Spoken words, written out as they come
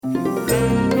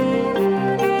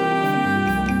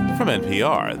From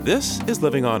NPR, this is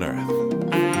Living on Earth.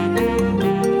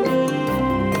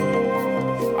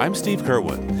 I'm Steve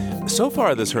Curwood. So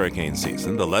far this hurricane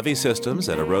season, the levee systems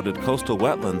that eroded coastal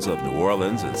wetlands of New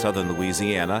Orleans and southern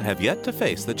Louisiana have yet to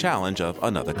face the challenge of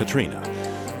another Katrina.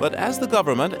 But as the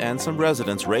government and some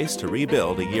residents race to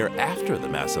rebuild a year after the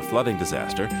massive flooding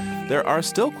disaster, there are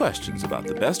still questions about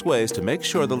the best ways to make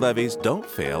sure the levees don't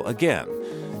fail again.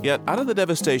 Yet out of the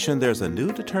devastation, there's a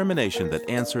new determination that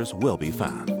answers will be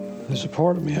found. There's a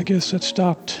part of me, I guess, that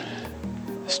stopped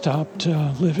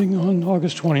living on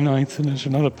August 29th, and there's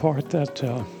another part that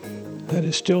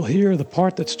is still here. The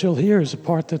part that's still here is the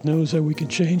part that knows that we can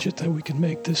change it, that we can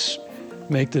make this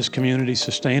community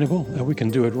sustainable, that we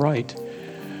can do it right.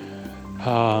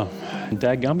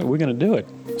 Dadgummit, we're going to do it.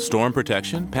 Storm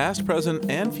protection, past, present,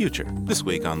 and future. This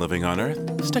week on Living on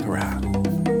Earth. Stick around.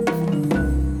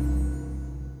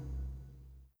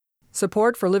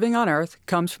 Support for Living on Earth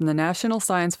comes from the National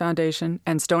Science Foundation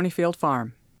and Stonyfield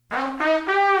Farm.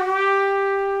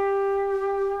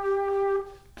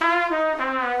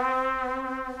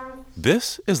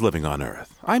 This is Living on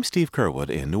Earth. I'm Steve Curwood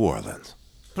in New Orleans.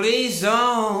 Please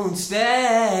don't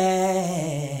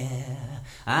stare.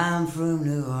 I'm from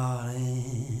New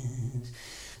Orleans.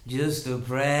 Just a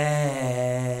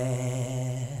prayer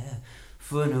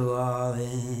for New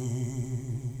Orleans.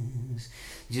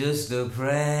 Just a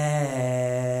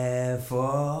prayer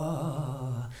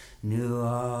for New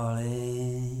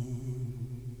Orleans.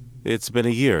 It's been a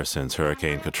year since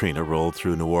Hurricane Katrina rolled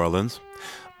through New Orleans.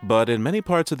 But in many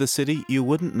parts of the city, you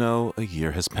wouldn't know a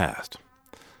year has passed.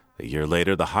 A year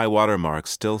later, the high water marks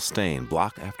still stain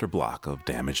block after block of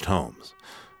damaged homes.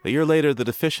 A year later, the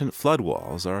deficient flood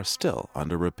walls are still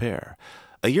under repair.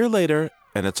 A year later,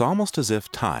 and it's almost as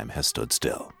if time has stood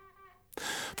still.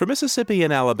 For Mississippi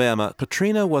and Alabama,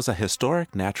 Katrina was a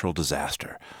historic natural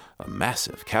disaster, a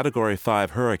massive Category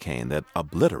 5 hurricane that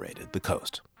obliterated the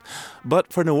coast.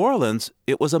 But for New Orleans,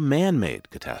 it was a man-made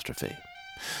catastrophe.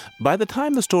 By the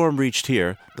time the storm reached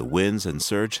here, the winds and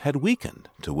surge had weakened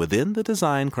to within the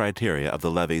design criteria of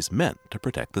the levees meant to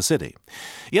protect the city.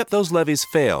 Yet those levees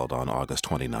failed on August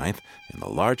 29th in the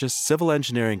largest civil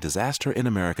engineering disaster in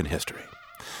American history.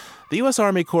 The U.S.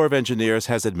 Army Corps of Engineers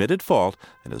has admitted fault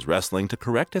and is wrestling to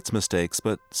correct its mistakes,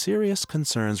 but serious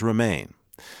concerns remain.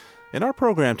 In our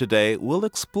program today, we'll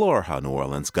explore how New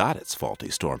Orleans got its faulty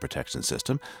storm protection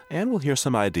system, and we'll hear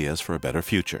some ideas for a better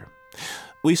future.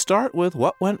 We start with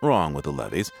what went wrong with the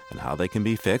levees and how they can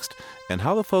be fixed, and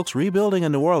how the folks rebuilding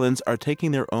in New Orleans are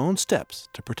taking their own steps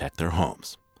to protect their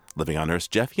homes. Living on Earth's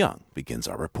Jeff Young begins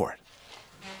our report.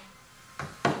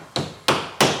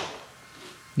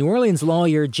 New Orleans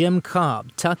lawyer Jim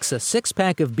Cobb tucks a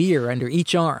six-pack of beer under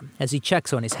each arm as he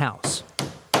checks on his house.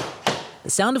 The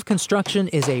sound of construction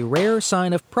is a rare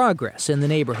sign of progress in the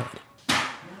neighborhood.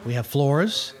 We have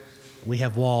floors, we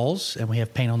have walls, and we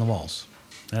have paint on the walls.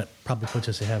 That probably puts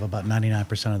us ahead of about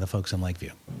 99% of the folks in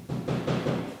Lakeview.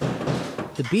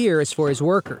 The beer is for his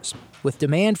workers. With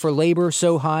demand for labor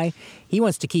so high, he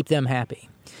wants to keep them happy.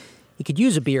 He could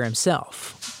use a beer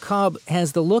himself. Cobb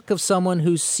has the look of someone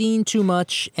who's seen too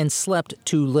much and slept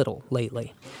too little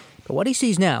lately. But what he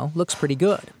sees now looks pretty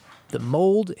good. The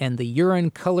mold and the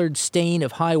urine-colored stain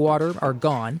of high water are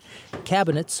gone.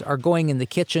 Cabinets are going in the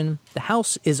kitchen. The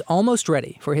house is almost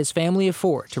ready for his family of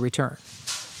four to return.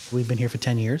 We've been here for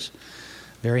 10 years.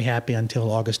 Very happy until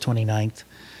August 29th,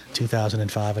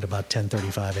 2005 at about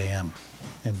 10:35 a.m.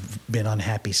 and been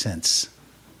unhappy since.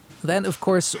 That, of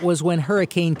course, was when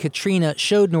Hurricane Katrina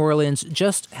showed New Orleans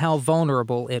just how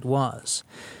vulnerable it was.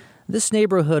 This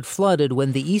neighborhood flooded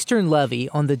when the eastern levee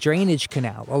on the drainage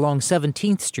canal along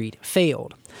 17th Street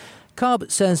failed.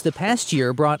 Cobb says the past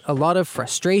year brought a lot of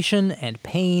frustration and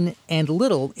pain and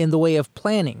little in the way of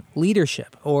planning,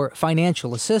 leadership, or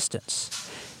financial assistance.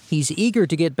 He's eager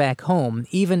to get back home,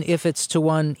 even if it's to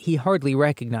one he hardly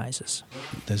recognizes.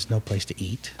 There's no place to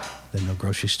eat. There's no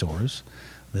grocery stores.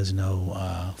 There's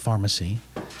no pharmacy.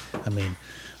 I mean,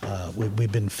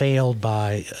 we've been failed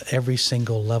by every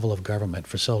single level of government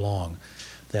for so long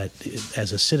that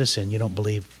as a citizen, you don't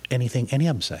believe anything any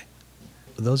of them say.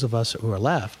 Those of us who are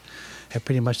left have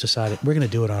pretty much decided we're going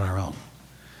to do it on our own.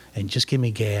 And just give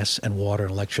me gas and water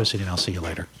and electricity and I'll see you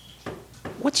later.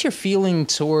 What's your feeling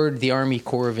toward the Army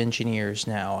Corps of Engineers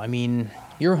now? I mean,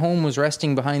 your home was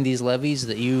resting behind these levees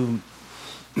that you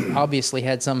obviously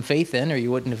had some faith in, or you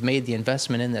wouldn't have made the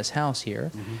investment in this house here.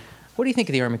 Mm-hmm. What do you think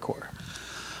of the Army Corps?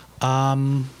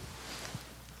 That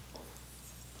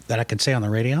I can say on the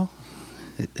radio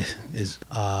is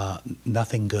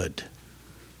nothing good.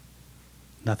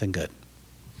 Nothing good.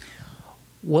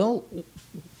 Well,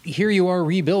 here you are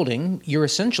rebuilding. You're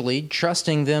essentially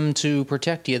trusting them to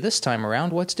protect you this time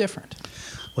around. What's different?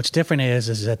 What's different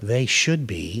is that they should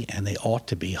be, and they ought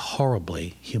to be,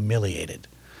 horribly humiliated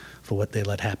for what they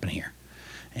let happen here.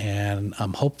 And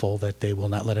I'm hopeful that they will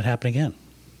not let it happen again.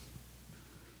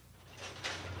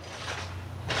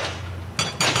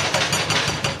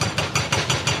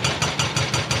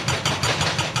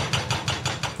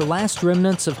 The last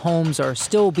remnants of homes are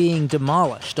still being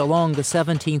demolished along the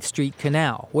 17th Street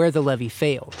Canal, where the levee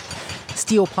failed.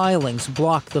 Steel pilings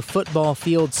block the football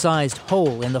field-sized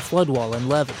hole in the floodwall and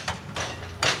levee.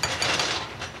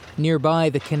 Nearby,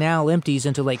 the canal empties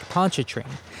into Lake Pontchartrain.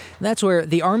 That's where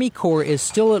the Army Corps is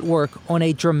still at work on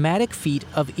a dramatic feat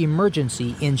of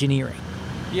emergency engineering.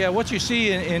 Yeah, what you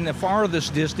see in the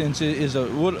farthest distance is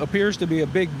what appears to be a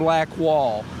big black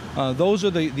wall. Those are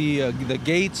the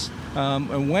gates,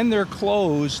 and when they're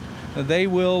closed, they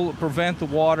will prevent the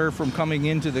water from coming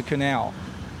into the canal.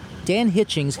 Dan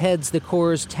Hitchings heads the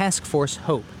Corps' Task Force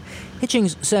Hope.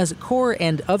 Hitchings says Corps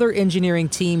and other engineering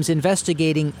teams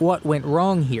investigating what went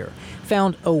wrong here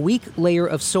found a weak layer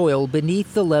of soil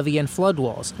beneath the levee and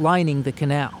floodwalls lining the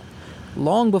canal.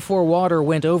 Long before water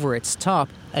went over its top,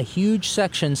 a huge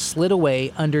section slid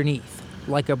away underneath,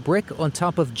 like a brick on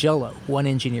top of Jell-O, one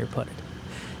engineer put it.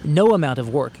 No amount of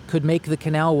work could make the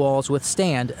canal walls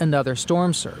withstand another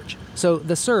storm surge, so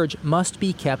the surge must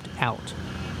be kept out.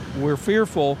 We're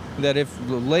fearful that if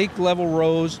the lake level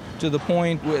rose to the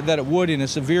point that it would in a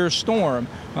severe storm,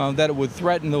 that it would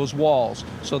threaten those walls.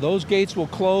 So those gates will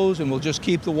close and we'll just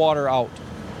keep the water out.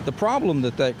 The problem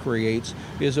that creates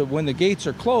is that when the gates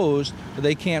are closed,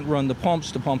 they can't run the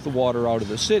pumps to pump the water out of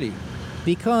the city.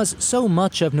 Because so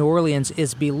much of New Orleans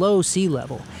is below sea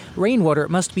level, rainwater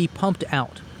must be pumped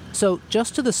out. So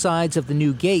just to the sides of the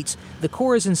new gates, the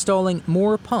Corps is installing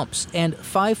more pumps and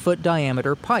 5-foot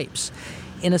diameter pipes.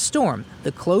 In a storm,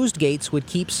 the closed gates would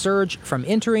keep surge from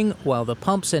entering, while the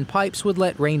pumps and pipes would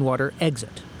let rainwater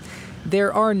exit.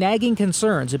 There are nagging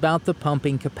concerns about the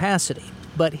pumping capacity,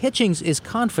 but Hitchings is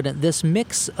confident this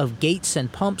mix of gates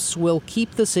and pumps will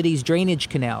keep the city's drainage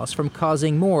canals from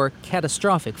causing more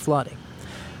catastrophic flooding.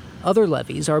 Other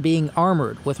levees are being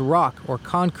armored with rock or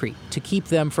concrete to keep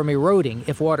them from eroding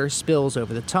if water spills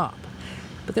over the top.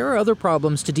 But there are other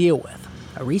problems to deal with.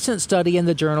 A recent study in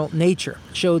the journal Nature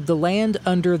showed the land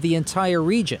under the entire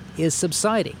region is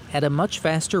subsiding at a much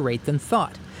faster rate than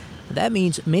thought. That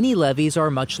means many levees are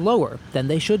much lower than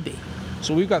they should be.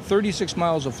 So we've got 36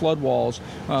 miles of flood walls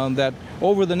that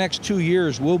over the next 2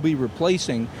 years we'll be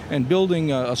replacing and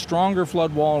building a stronger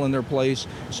flood wall in their place,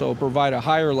 so provide a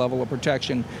higher level of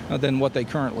protection than what they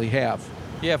currently have.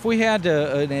 Yeah, if we had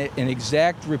an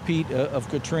exact repeat of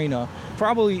Katrina,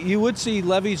 probably you would see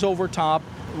levees over top.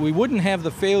 We wouldn't have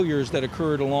the failures that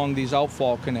occurred along these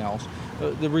outfall canals.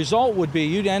 The result would be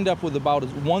you'd end up with about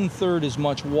 1/3 as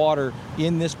much water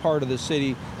in this part of the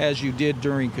city as you did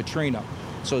during Katrina.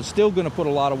 So it's still going to put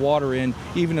a lot of water in,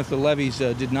 even if the levees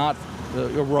did not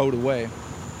erode away.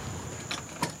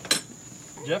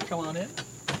 Jeff, come on in.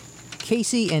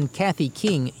 Casey and Kathy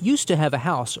King used to have a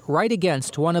house right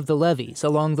against one of the levees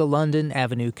along the London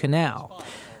Avenue Canal.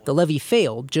 The levee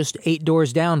failed just 8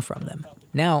 doors down from them.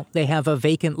 Now they have a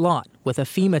vacant lot with a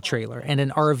FEMA trailer and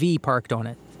an RV parked on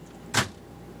it.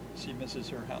 She misses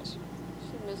her house.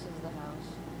 She misses the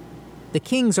house. The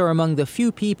Kings are among the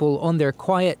few people on their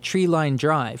quiet tree-lined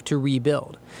drive to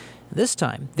rebuild. This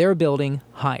time, they're building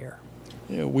higher.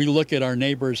 We look at our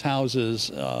neighbors'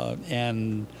 houses,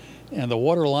 and the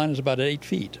water line is about 8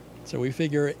 feet. So we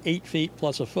figure 8 feet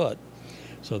plus a foot.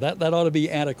 So that ought to be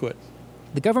adequate.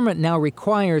 The government now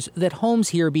requires that homes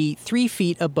here be 3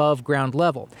 feet above ground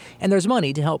level, and there's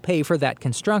money to help pay for that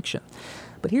construction.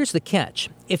 But here's the catch.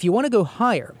 If you want to go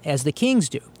higher, as the Kings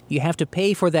do, you have to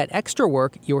pay for that extra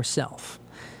work yourself.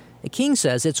 The King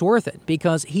says it's worth it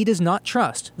because he does not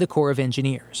trust the Corps of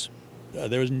Engineers.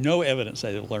 There was no evidence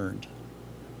they had learned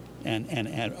and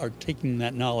are taking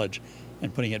that knowledge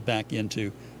and putting it back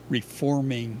into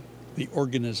reforming the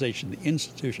organization, the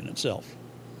institution itself.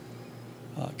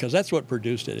 Because that's what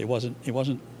produced it. It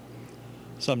wasn't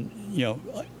some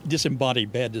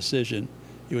disembodied bad decision.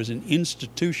 It was an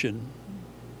institution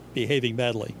behaving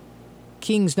badly.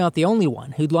 King's not the only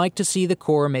one who'd like to see the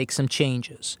Corps make some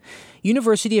changes.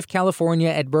 University of California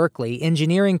at Berkeley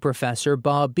engineering professor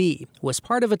Bob B. was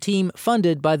part of a team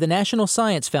funded by the National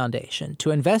Science Foundation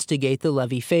to investigate the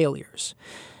levee failures.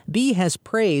 B. has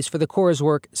praise for the Corps'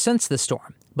 work since the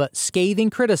storm, but scathing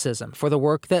criticism for the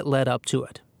work that led up to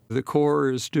it. The Corps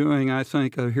is doing, I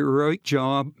think, a heroic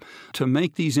job to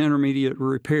make these intermediate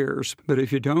repairs. But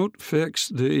if you don't fix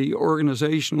the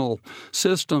organizational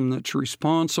system that's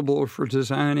responsible for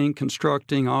designing,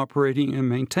 constructing, operating, and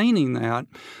maintaining that,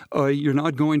 you're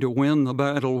not going to win the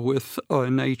battle with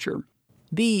nature.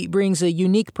 B brings a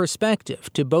unique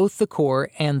perspective to both the Corps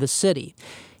and the city.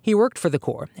 He worked for the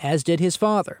Corps, as did his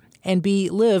father, and B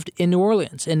lived in New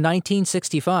Orleans in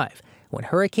 1965 when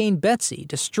Hurricane Betsy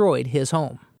destroyed his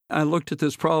home. I looked at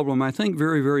this problem, I think,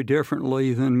 very, very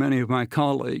differently than many of my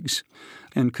colleagues,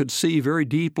 and could see very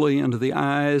deeply into the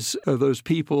eyes of those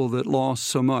people that lost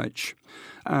so much.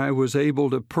 I was able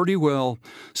to pretty well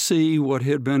see what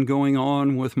had been going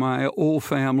on with my old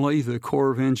family, the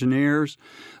Corps of Engineers,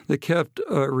 that kept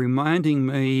reminding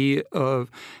me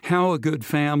of how a good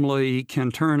family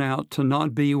can turn out to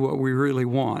not be what we really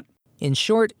want. In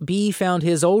short, B found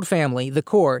his old family, the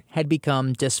Corps, had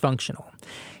become dysfunctional.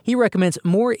 He recommends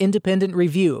more independent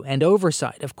review and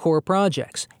oversight of Corps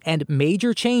projects and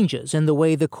major changes in the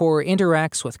way the Corps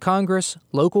interacts with Congress,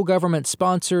 local government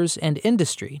sponsors, and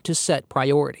industry to set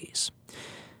priorities.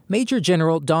 Major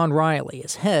General Don Riley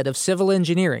is head of civil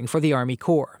engineering for the Army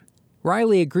Corps.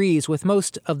 Riley agrees with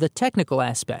most of the technical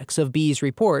aspects of B's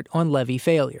report on levee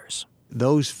failures.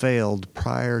 Those failed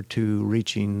prior to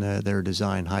reaching their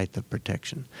design height of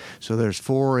protection. So there's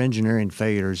 4 engineering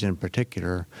failures in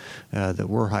particular that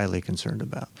we're highly concerned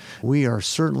about. We are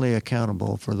certainly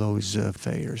accountable for those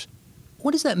failures.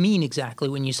 What does that mean exactly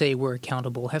when you say we're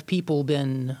accountable? Have people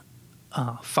been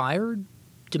fired,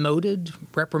 demoted,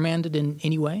 reprimanded in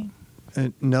any way?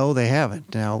 No, they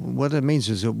haven't. Now, what it means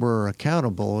is that we're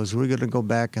accountable is we're going to go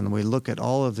back and we look at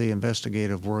all of the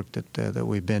investigative work that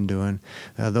we've been doing.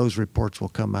 Those reports will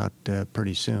come out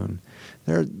pretty soon.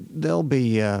 There'll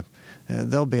be a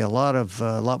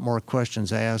lot more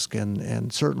questions asked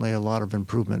and certainly a lot of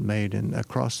improvement made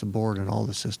across the board in all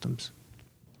the systems.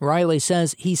 Riley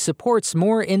says he supports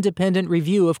more independent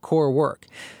review of Corps work,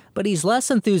 but he's less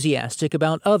enthusiastic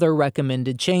about other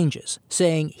recommended changes,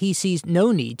 saying he sees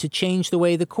no need to change the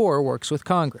way the Corps works with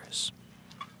Congress.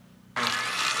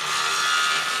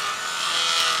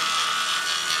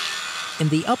 In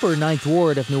the upper Ninth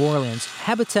Ward of New Orleans,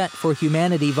 Habitat for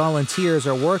Humanity volunteers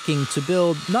are working to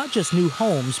build not just new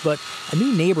homes, but a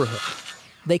new neighborhood.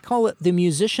 They call it the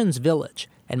Musicians Village,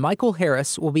 and Michael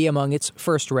Harris will be among its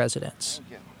first residents.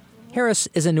 Harris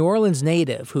is a New Orleans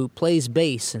native who plays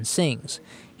bass and sings.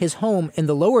 His home in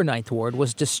the lower Ninth Ward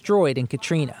was destroyed in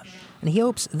Katrina, and he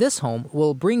hopes this home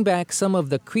will bring back some of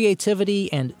the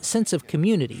creativity and sense of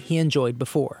community he enjoyed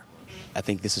before. I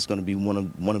think this is going to be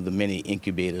one of the many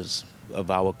incubators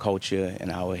of our culture and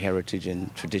our heritage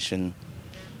and tradition.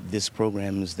 This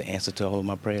program is the answer to all of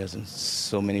my prayers in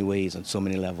so many ways, on so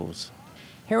many levels.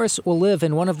 Harris will live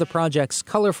in one of the project's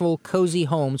colorful, cozy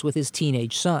homes with his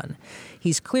teenage son.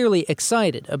 He's clearly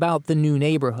excited about the new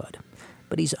neighborhood,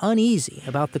 but he's uneasy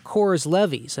about the Corps'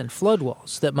 levees and flood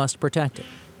walls that must protect it.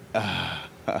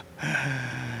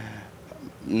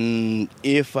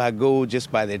 If I go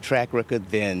just by their track record,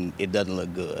 then it doesn't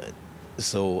look good.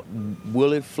 So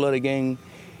will it flood again?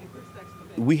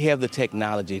 We have the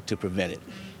technology to prevent it.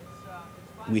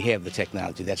 We have the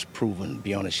technology that's proven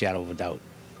beyond a shadow of a doubt.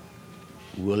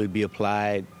 Will it be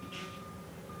applied?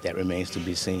 That remains to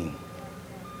be seen.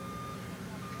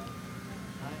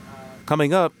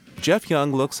 Coming up, Jeff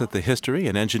Young looks at the history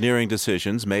and engineering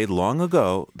decisions made long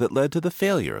ago that led to the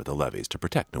failure of the levees to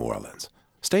protect New Orleans.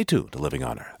 Stay tuned to Living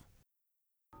on Earth.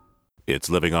 It's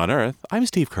Living on Earth. I'm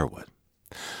Steve Curwood.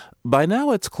 By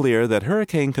now it's clear that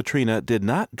Hurricane Katrina did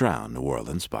not drown New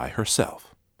Orleans by herself.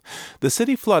 The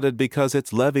city flooded because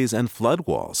its levees and flood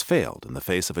walls failed in the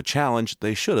face of a challenge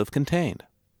they should have contained.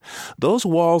 Those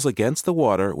walls against the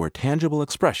water were tangible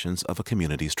expressions of a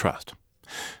community's trust.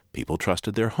 People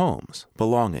trusted their homes,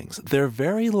 belongings, their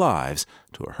very lives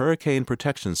to a hurricane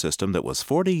protection system that was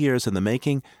 40 years in the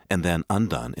making and then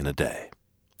undone in a day.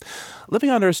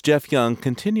 Living on Earth's Jeff Young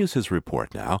continues his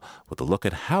report now with a look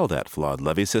at how that flawed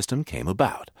levee system came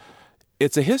about.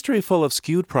 It's a history full of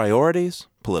skewed priorities,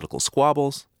 political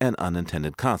squabbles, and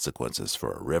unintended consequences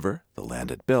for a river, the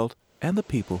land it built, and the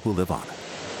people who live on it.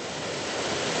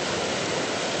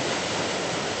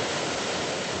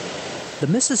 The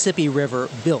Mississippi River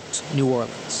built New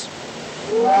Orleans.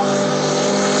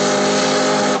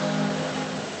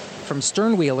 From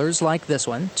stern-wheelers like this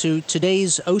one to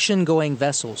today's ocean-going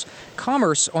vessels,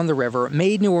 commerce on the river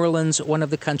made New Orleans one of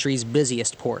the country's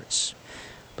busiest ports.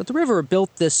 But the river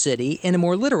built this city in a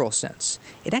more literal sense.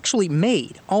 It actually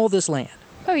made all this land.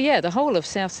 Oh, yeah, the whole of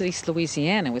southeast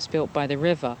Louisiana was built by the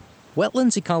river.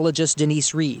 Wetlands ecologist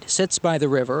Denise Reed sits by the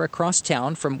river across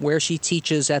town from where she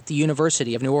teaches at the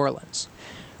University of New Orleans.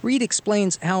 Reed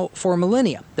explains how, for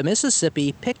millennia, the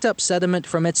Mississippi picked up sediment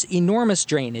from its enormous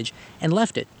drainage and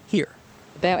left it here.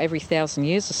 About every 1,000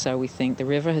 years or so, we think, the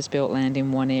river has built land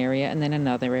in one area and then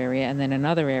another area and then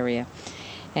another area.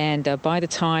 And by the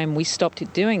time we stopped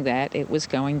it doing that, it was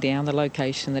going down the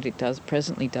location that it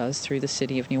presently does through the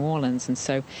city of New Orleans. And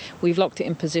so we've locked it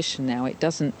in position now. It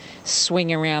doesn't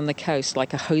swing around the coast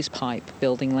like a hose pipe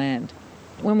building land.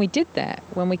 When we did that,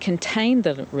 when we contained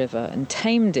the river and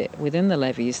tamed it within the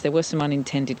levees, there were some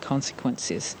unintended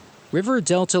consequences. River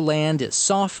delta land is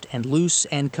soft and loose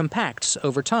and compacts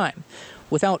over time.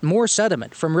 Without more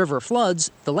sediment from river floods,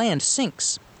 the land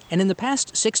sinks. And in the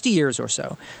past 60 years or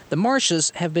so, the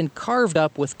marshes have been carved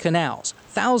up with canals,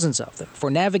 thousands of them,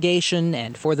 for navigation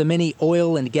and for the many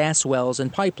oil and gas wells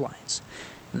and pipelines.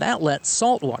 That lets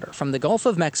salt water from the Gulf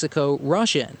of Mexico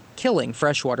rush in, killing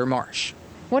freshwater marsh.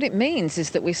 What it means is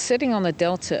that we're sitting on the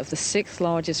delta of the 6th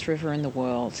largest river in the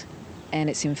world, and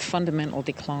it's in fundamental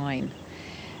decline.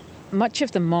 Much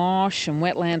of the marsh and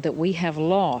wetland that we have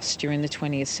lost during the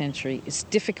 20th century, it's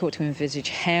difficult to envisage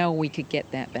how we could get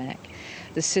that back.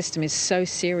 The system is so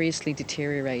seriously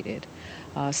deteriorated.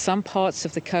 Some parts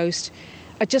of the coast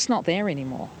are just not there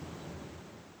anymore.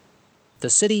 The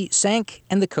city sank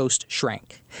and the coast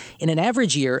shrank. In an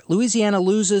average year, Louisiana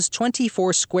loses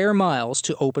 24 square miles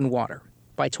to open water.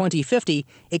 By 2050,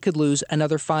 it could lose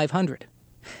another 500.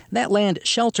 That land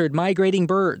sheltered migrating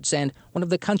birds and one of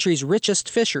the country's richest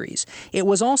fisheries. It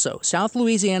was also South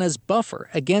Louisiana's buffer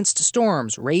against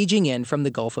storms raging in from the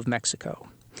Gulf of Mexico.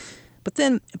 But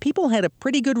then people had a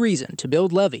pretty good reason to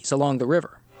build levees along the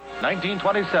river.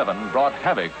 1927 brought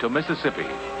havoc to Mississippi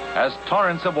as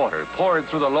torrents of water poured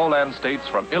through the lowland states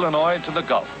from Illinois to the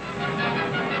Gulf.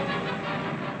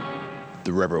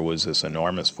 The river was this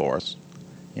enormous force.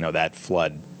 That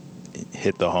flood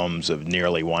hit the homes of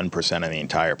nearly 1% of the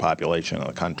entire population of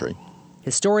the country.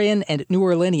 Historian and New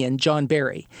Orleanian John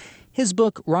Barry. His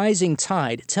book, Rising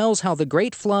Tide, tells how the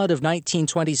Great Flood of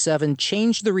 1927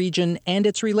 changed the region and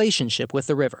its relationship with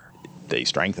the river. They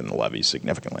strengthened the levees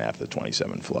significantly after the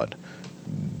 27 flood.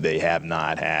 They have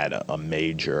not had a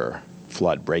major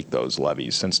flood break those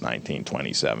levees since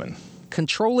 1927.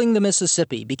 Controlling the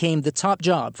Mississippi became the top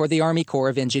job for the Army Corps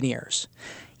of Engineers.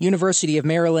 University of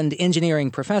Maryland engineering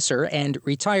professor and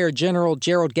retired General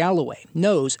Gerald Galloway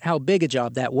knows how big a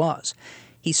job that was.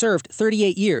 He served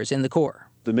 38 years in the Corps.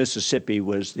 The Mississippi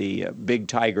was the big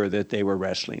tiger that they were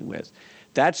wrestling with.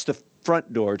 That's the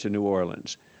front door to New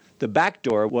Orleans. The back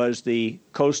door was the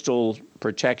coastal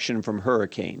protection from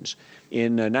hurricanes.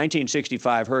 In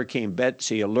 1965, Hurricane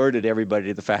Betsy alerted everybody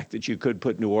to the fact that you could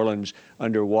put New Orleans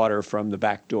underwater from the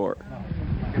back door.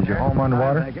 Is your home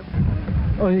underwater?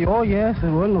 Oh yes, it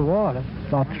was in the water,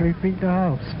 about 3 feet to the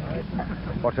house.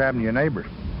 What's happened to your neighbors?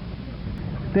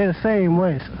 They're the same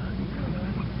way, sir.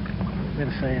 They're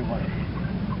the same way.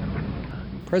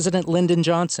 President Lyndon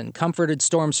Johnson comforted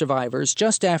storm survivors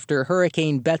just after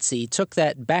Hurricane Betsy took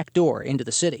that back door into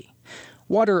the city.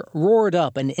 Water roared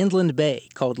up an inland bay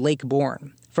called Lake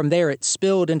Bourne. From there, it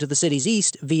spilled into the city's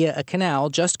east via a canal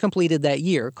just completed that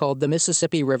year called the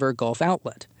Mississippi River Gulf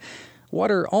Outlet.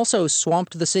 Water also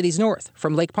swamped the city's north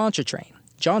from Lake Pontchartrain.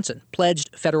 Johnson pledged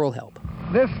federal help.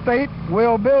 This state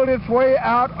will build its way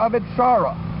out of its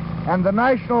sorrow, and the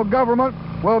national government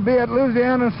will be at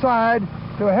Louisiana's side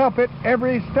to help it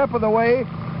every step of the way,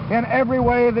 in every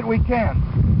way that we can.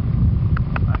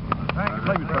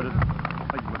 Thank you,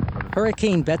 President.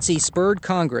 Hurricane Betsy spurred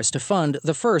Congress to fund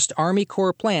the first Army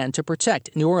Corps plan to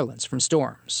protect New Orleans from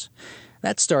storms.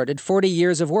 That started 40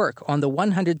 years of work on the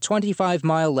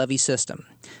 125-mile levee system,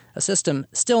 a system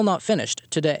still not finished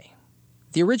today.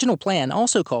 The original plan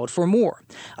also called for more,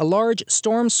 a large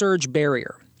storm surge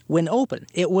barrier. When open,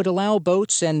 it would allow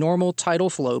boats and normal tidal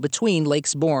flow between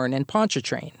Lakes Bourne and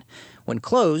Pontchartrain. When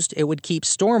closed, it would keep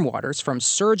storm waters from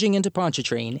surging into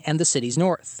Pontchartrain and the city's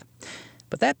north.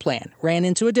 But that plan ran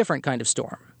into a different kind of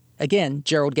storm. Again,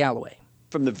 Gerald Galloway.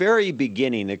 From the very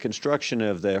beginning, the construction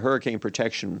of the hurricane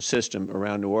protection system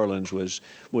around New Orleans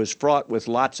was fraught with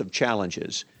lots of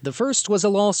challenges. The first was a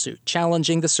lawsuit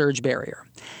challenging the surge barrier.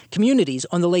 Communities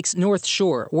on the lake's north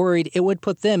shore worried it would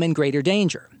put them in greater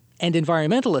danger, and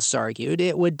environmentalists argued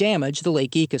it would damage the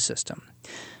lake ecosystem.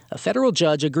 A federal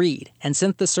judge agreed and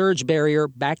sent the surge barrier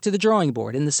back to the drawing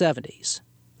board in the 70s.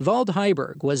 Wald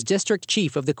Heiberg was district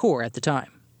chief of the Corps at the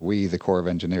time. We, the Corps of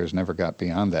Engineers, never got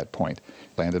beyond that point.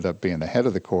 I ended up being the head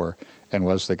of the Corps and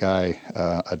was the guy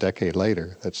a decade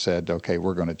later that said, okay,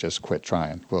 we're going to just quit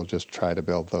trying. We'll just try to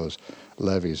build those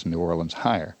levees in New Orleans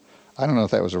higher. I don't know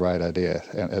if that was the right idea.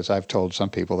 And as I've told some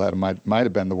people, that might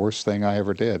have been the worst thing I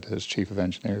ever did as chief of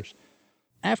engineers.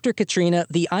 After Katrina,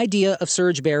 the idea of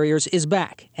surge barriers is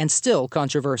back and still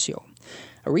controversial.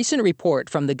 A recent report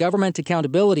from the Government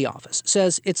Accountability Office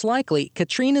says it's likely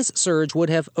Katrina's surge would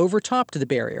have overtopped the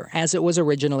barrier as it was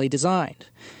originally designed.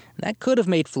 That could have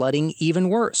made flooding even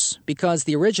worse because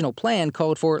the original plan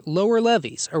called for lower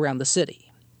levees around the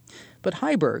city. But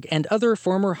Heiberg and other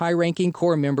former high-ranking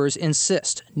Corps members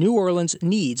insist New Orleans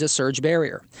needs a surge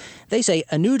barrier. They say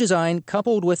a new design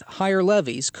coupled with higher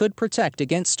levees could protect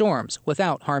against storms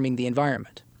without harming the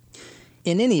environment.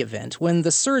 In any event, when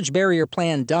the surge barrier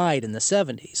plan died in the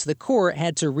 70s, the Corps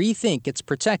had to rethink its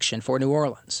protection for New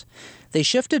Orleans. They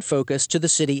shifted focus to the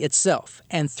city itself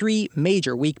and three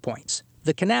major weak points.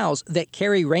 The canals that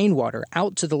carry rainwater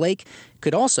out to the lake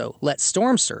could also let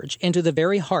storm surge into the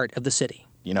very heart of the city.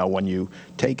 You know, when you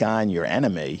take on your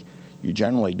enemy, you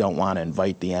generally don't want to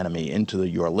invite the enemy into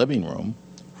your living room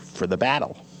for the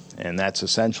battle. And that's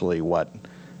essentially what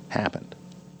happened.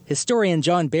 Historian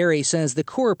John Barry says the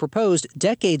Corps proposed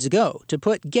decades ago to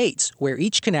put gates where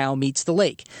each canal meets the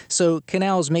lake, so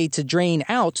canals made to drain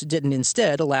out didn't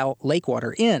instead allow lake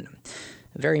water in,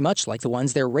 very much like the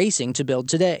ones they're racing to build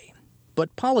today.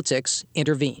 But politics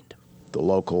intervened. The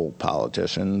local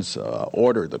politicians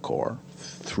ordered the Corps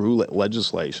through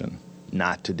legislation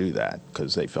not to do that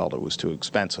because they felt it was too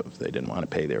expensive. They didn't want to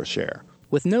pay their share.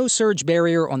 With no surge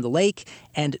barrier on the lake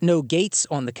and no gates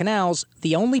on the canals,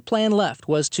 the only plan left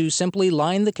was to simply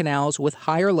line the canals with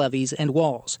higher levees and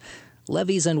walls.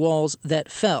 Levees and walls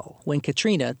that fell when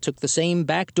Katrina took the same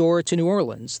back door to New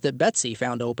Orleans that Betsy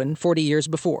found open 40 years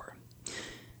before.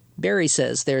 Barry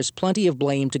says there's plenty of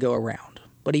blame to go around,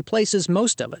 but he places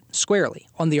most of it squarely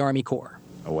on the Army Corps.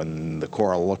 When the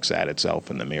Corps looks at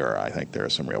itself in the mirror, I think there are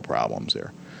some real problems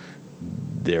there.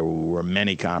 There were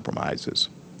many compromises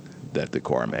that the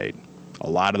Corps made. A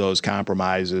lot of those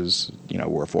compromises,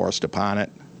 were forced upon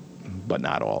it, but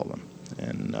not all of them.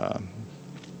 And,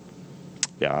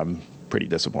 I'm pretty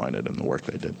disappointed in the work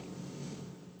they did.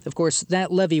 Of course,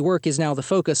 that levee work is now the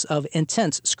focus of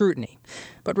intense scrutiny.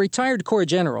 But retired Corps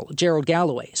General Gerald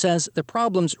Galloway says the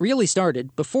problems really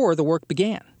started before the work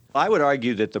began. I would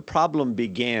argue that the problem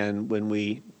began when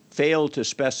we failed to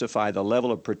specify the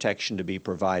level of protection to be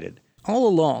provided. All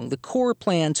along, the Corps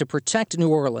plan to protect New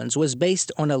Orleans was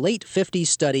based on a late 50s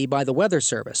study by the Weather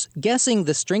Service, guessing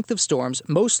the strength of storms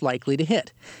most likely to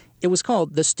hit. It was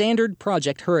called the Standard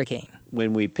Project Hurricane.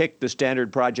 When we picked the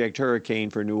Standard Project Hurricane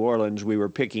for New Orleans, we were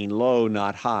picking low,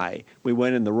 not high. We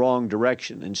went in the wrong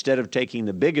direction. Instead of taking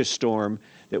the biggest storm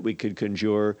that we could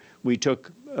conjure, we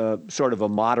took sort of a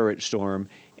moderate storm,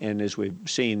 and as we've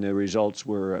seen, the results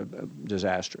were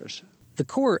disastrous. The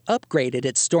Corps upgraded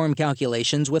its storm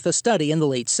calculations with a study in the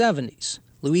late 70s.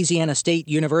 Louisiana State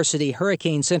University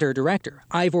Hurricane Center Director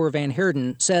Ivor Van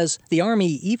Heerden says the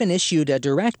Army even issued a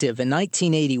directive in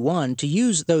 1981 to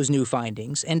use those new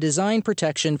findings and design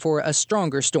protection for a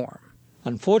stronger storm.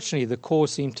 Unfortunately, the Corps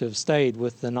seemed to have stayed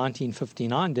with the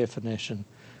 1959 definition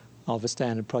of a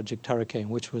Standard Project Hurricane,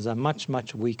 which was a much,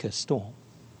 much weaker storm.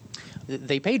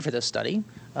 They paid for this study.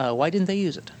 Why didn't they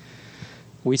use it?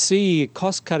 We see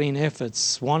cost-cutting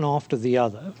efforts one after the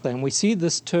other, and we see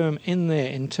this term in their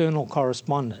internal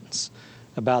correspondence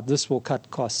about this will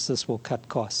cut costs, this will cut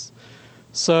costs.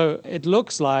 So it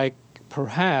looks like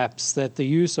perhaps that the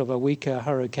use of a weaker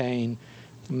hurricane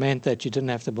meant that you didn't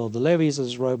have to build the levees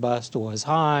as robust or as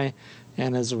high,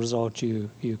 and as a result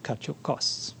you cut your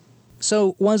costs.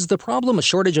 So was the problem a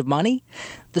shortage of money?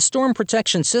 The storm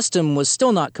protection system was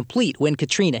still not complete when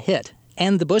Katrina hit,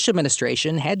 and the Bush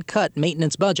administration had cut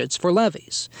maintenance budgets for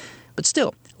levees. But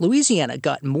still, Louisiana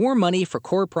got more money for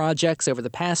Corps projects over the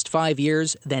past 5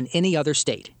 years than any other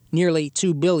state, nearly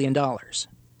 $2 billion.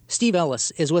 Steve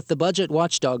Ellis is with the budget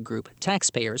watchdog group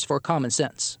Taxpayers for Common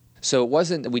Sense. So it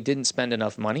wasn't that we didn't spend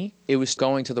enough money, it was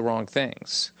going to the wrong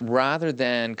things. Rather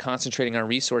than concentrating our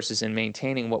resources in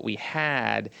maintaining what we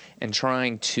had and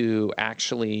trying to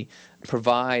actually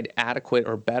provide adequate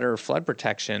or better flood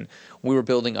protection, we were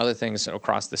building other things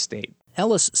across the state.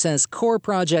 Ellis says Corps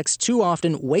projects too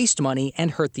often waste money and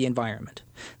hurt the environment.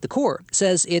 The Corps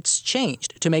says it's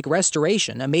changed to make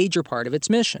restoration a major part of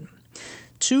its mission.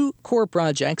 Two Corps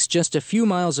projects just a few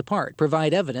miles apart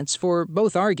provide evidence for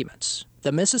both arguments: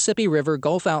 the Mississippi River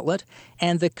Gulf Outlet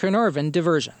and the Carnarvon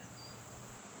Diversion.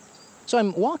 So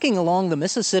I'm walking along the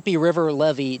Mississippi River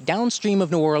levee downstream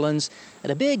of New Orleans at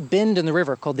a big bend in the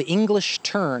river called the English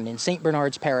Turn in St.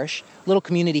 Bernard's Parish. A little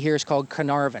community here is called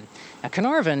Carnarvon. Now,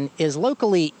 Carnarvon is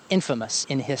locally infamous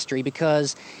in history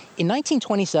because in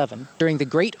 1927, during the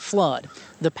Great Flood,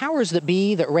 the powers that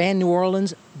be that ran New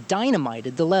Orleans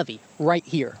dynamited the levee right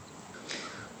here.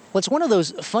 Well, it's one of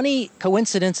those funny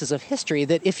coincidences of history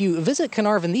that if you visit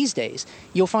Carnarvon these days,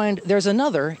 you'll find there's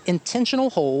another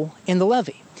intentional hole in the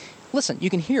levee. Listen, you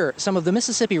can hear some of the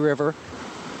Mississippi River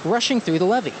rushing through the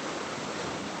levee.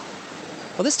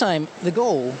 Well, this time, the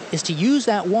goal is to use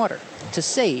that water to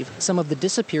save some of the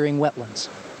disappearing wetlands.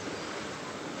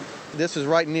 This is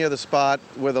right near the spot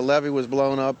where the levee was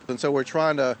blown up, and so we're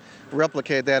trying to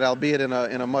replicate that, albeit in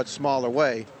a much smaller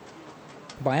way.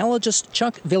 Biologist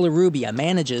Chuck Villarubia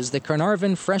manages the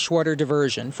Carnarvon freshwater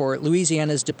diversion for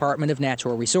Louisiana's Department of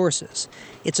Natural Resources.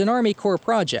 It's an Army Corps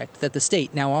project that the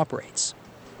state now operates.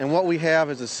 And what we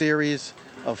have is a series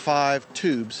of 5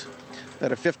 tubes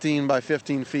that are 15 by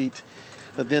 15 feet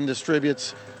that then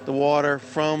distributes the water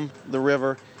from the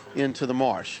river into the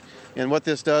marsh. And what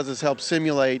this does is help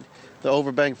simulate the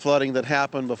overbank flooding that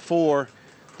happened before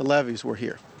the levees were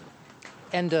here.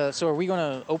 And so are we going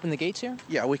to open the gates here?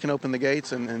 Yeah, we can open the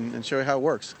gates and show you how it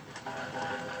works.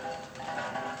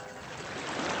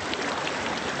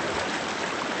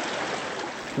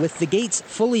 With the gates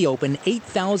fully open,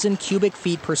 8,000 cubic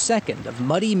feet per second of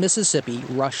muddy Mississippi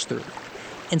rush through.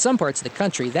 In some parts of the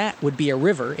country, that would be a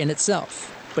river in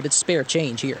itself, but it's spare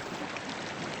change here.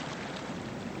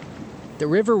 The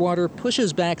river water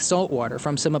pushes back salt water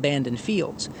from some abandoned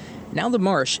fields. Now the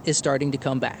marsh is starting to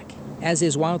come back, as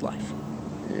is wildlife.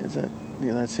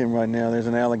 That's him right now. There's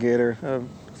an alligator.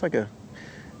 It's like a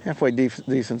halfway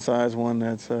decent sized one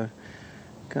that's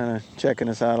kind of checking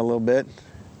us out a little bit.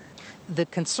 The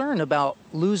concern about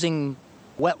losing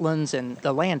wetlands and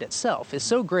the land itself is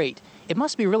so great, it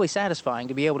must be really satisfying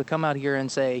to be able to come out here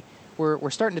and say, we're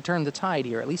starting to turn the tide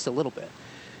here, at least a little bit.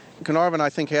 Carnarvon, I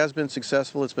think, has been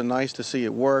successful. It's been nice to see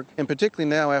it work. And particularly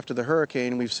now after the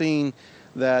hurricane, we've seen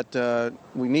that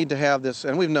we need to have this,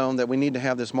 and we've known that we need to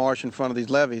have this marsh in front of these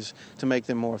levees to make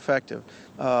them more effective.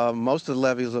 Most of the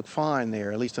levees look fine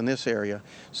there, at least in this area.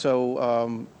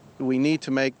 So we need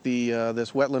to make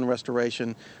this wetland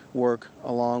restoration work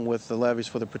along with the levees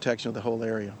for the protection of the whole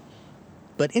area.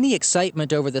 But any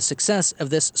excitement over the success of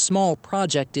this small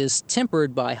project is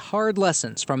tempered by hard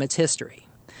lessons from its history.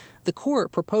 The Corps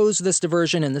proposed this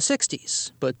diversion in the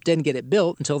 60s, but didn't get it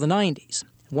built until the 90s.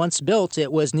 Once built,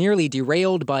 it was nearly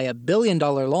derailed by a $1 billion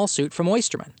lawsuit from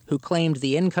oystermen, who claimed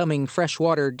the incoming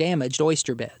freshwater damaged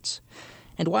oyster beds.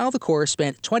 And while the Corps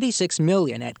spent $26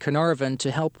 million at Carnarvon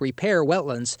to help repair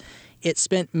wetlands, it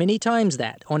spent many times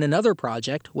that on another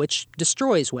project which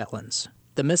destroys wetlands,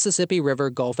 the Mississippi River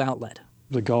Gulf Outlet.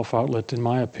 The Gulf Outlet, in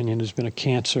my opinion, has been a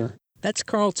cancer. That's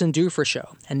Carlton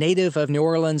Dufreshow, a native of New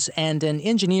Orleans and an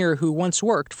engineer who once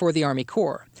worked for the Army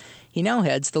Corps. He now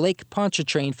heads the Lake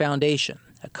Pontchartrain Foundation,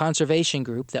 a conservation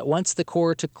group that wants the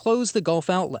Corps to close the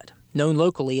Gulf Outlet, known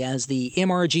locally as the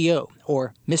MRGO,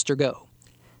 or Mr. Go.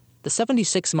 The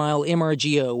 76-mile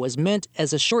MRGO was meant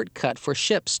as a shortcut for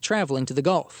ships traveling to the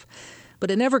Gulf,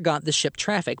 but it never got the ship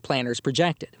traffic planners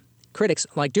projected. Critics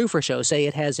like Dufreshow say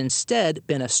it has instead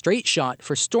been a straight shot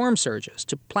for storm surges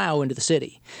to plow into the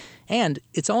city. And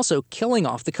it's also killing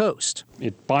off the coast.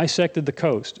 It bisected the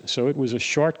coast, so it was a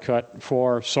shortcut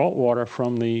for salt water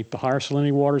from the higher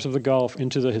salinity waters of the Gulf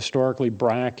into the historically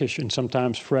brackish and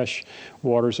sometimes fresh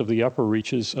waters of the upper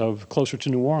reaches of closer to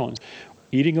New Orleans,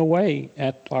 eating away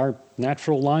at our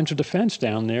natural lines of defense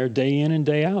down there day in and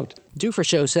day out.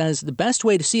 Dufreshow says the best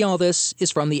way to see all this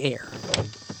is from the air.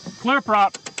 Clear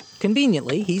prop.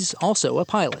 Conveniently, he's also a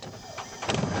pilot.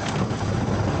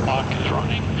 Clock is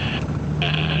running.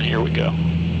 And here we go.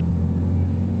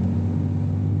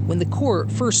 When the Corps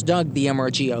first dug the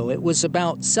MRGO, it was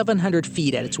about 700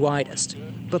 feet at its widest.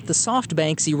 But the soft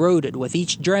banks eroded with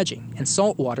each dredging, and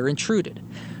salt water intruded.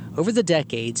 Over the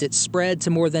decades, it spread to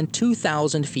more than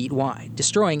 2,000 feet wide,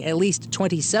 destroying at least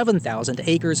 27,000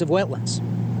 acres of wetlands.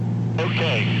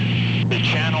 Okay, the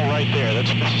channel right there,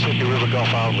 that's Mississippi River Gulf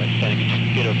Outlet. And you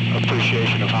can get an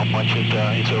appreciation of how much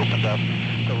it's opened up.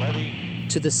 The levee.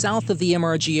 To the south of the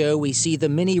MRGO, we see the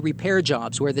many repair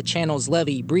jobs where the channel's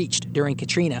levee breached during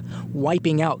Katrina,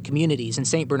 wiping out communities in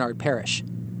St. Bernard Parish.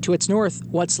 To its north,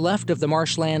 what's left of the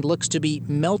marshland looks to be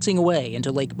melting away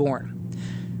into Lake Bourne.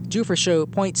 Dufreshow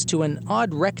points to an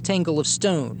odd rectangle of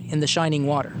stone in the shining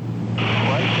water.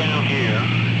 Right down here,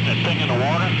 that thing in the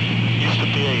water used to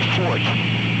be a fort.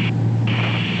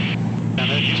 And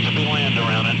there used to be land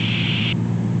around it.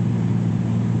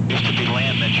 Used to be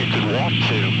land that you could walk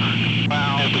to.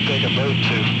 Wow. Have to take a boat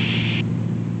to.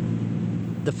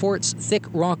 The fort's thick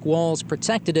rock walls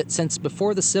protected it since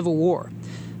before the Civil War,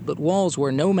 but walls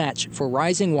were no match for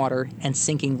rising water and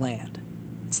sinking land.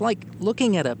 It's like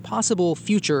looking at a possible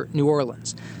future New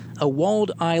Orleans, a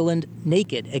walled island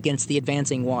naked against the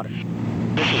advancing water.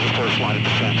 This is the first line of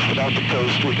defense. Without the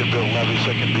coast, we can build levees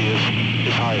that can be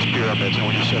as high as pyramids, and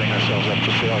we're just setting ourselves up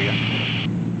for failure.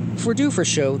 For Dufresne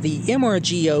Show, the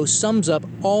MRGO sums up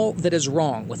all that is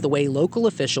wrong with the way local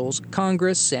officials,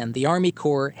 Congress, and the Army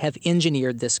Corps have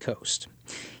engineered this coast.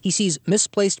 He sees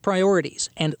misplaced priorities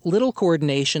and little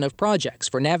coordination of projects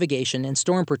for navigation and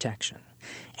storm protection.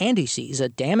 And he sees a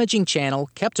damaging channel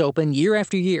kept open year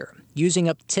after year, using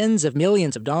up tens of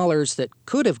millions of dollars that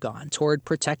could have gone toward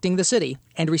protecting the city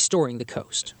and restoring the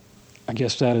coast. I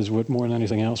guess that is what, more than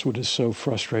anything else, what is so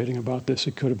frustrating about this.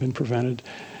 It could have been prevented.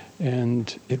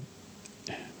 And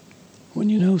when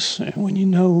you know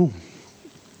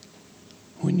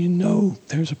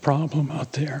there's a problem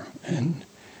out there, and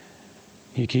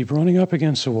you keep running up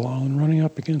against a wall and running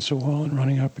up against a wall and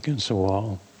running up against a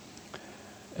wall,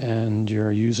 and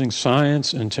you're using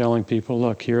science and telling people,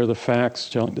 look, here are the facts,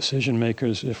 telling decision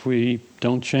makers, if we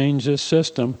don't change this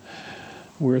system,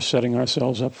 we're setting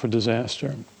ourselves up for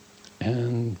disaster.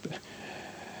 And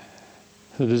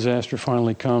the disaster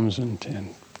finally comes,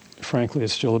 and frankly,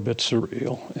 it's still a bit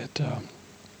surreal.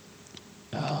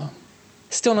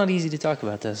 Still not easy to talk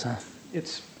about this, huh?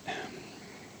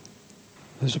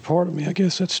 There's a part of me, I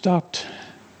guess, that stopped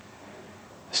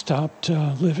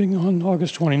living on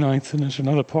August 29th, and there's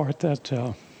another part that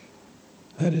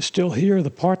is still here.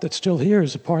 The part that's still here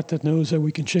is the part that knows that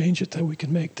we can change it, that we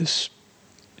can make this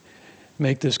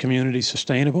community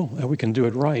sustainable, that we can do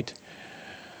it right.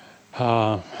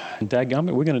 And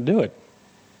dadgummit, we're going to do it.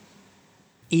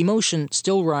 Emotion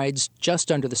still rides just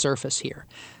under the surface here.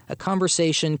 A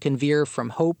conversation can veer from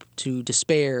hope to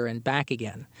despair and back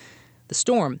again. The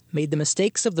storm made the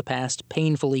mistakes of the past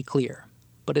painfully clear,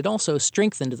 but it also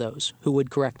strengthened those who would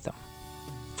correct them.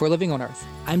 For Living on Earth,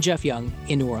 I'm Jeff Young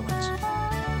in New Orleans.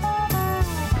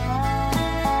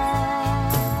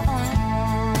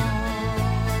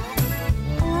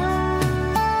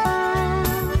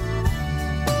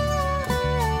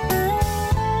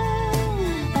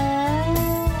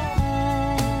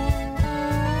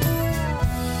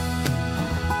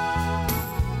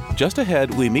 Just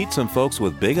ahead, we meet some folks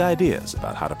with big ideas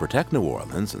about how to protect New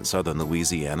Orleans and southern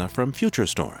Louisiana from future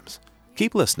storms.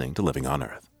 Keep listening to Living on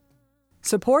Earth.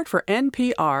 Support for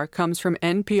NPR comes from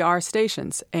NPR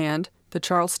stations and the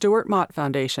Charles Stewart Mott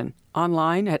Foundation,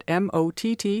 online at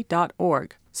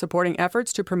mott.org, supporting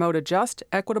efforts to promote a just,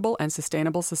 equitable, and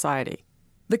sustainable society.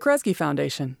 The Kresge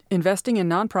Foundation, investing in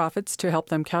nonprofits to help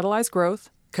them catalyze growth,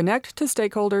 connect to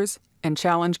stakeholders, and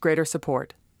challenge greater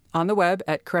support. On the web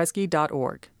at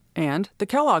kresge.org. And the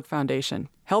Kellogg Foundation,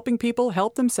 helping people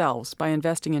help themselves by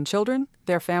investing in children,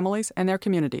 their families, and their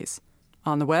communities.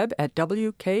 On the web at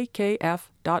wkkf.org.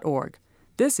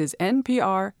 This is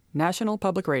NPR, National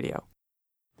Public Radio.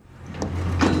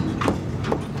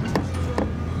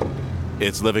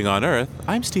 It's Living on Earth.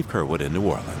 I'm Steve Curwood in New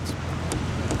Orleans.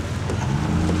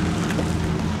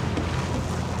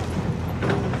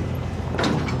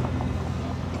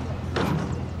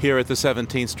 Here at the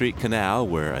 17th Street Canal,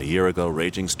 where a year ago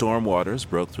raging storm waters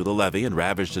broke through the levee and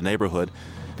ravaged a neighborhood,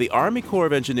 the Army Corps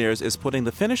of Engineers is putting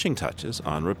the finishing touches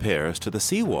on repairs to the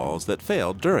seawalls that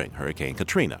failed during Hurricane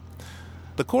Katrina.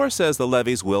 The Corps says the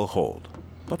levees will hold,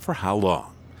 but for how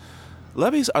long?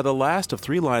 Levees are the last of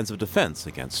three lines of defense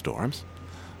against storms.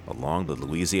 Along the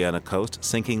Louisiana coast,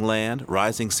 sinking land,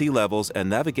 rising sea levels, and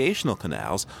navigational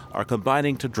canals are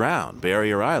combining to drown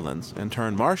barrier islands and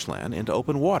turn marshland into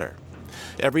open water.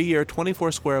 Every year,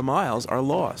 24 square miles are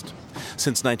lost.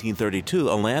 Since 1932,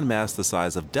 a landmass the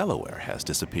size of Delaware has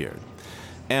disappeared.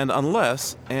 And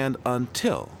unless and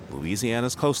until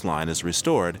Louisiana's coastline is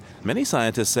restored, many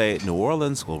scientists say New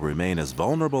Orleans will remain as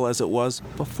vulnerable as it was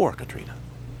before Katrina.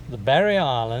 The barrier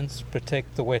islands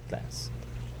protect the wetlands.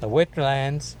 The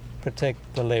wetlands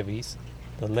protect the levees.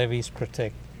 The levees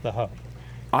protect the hub.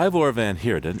 Ivor Van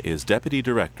Heerden is Deputy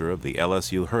Director of the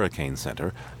LSU Hurricane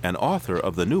Center and author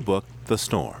of the new book, The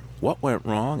Storm: What Went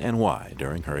Wrong and Why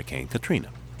During Hurricane Katrina.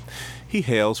 He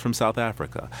hails from South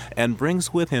Africa and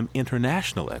brings with him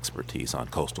international expertise on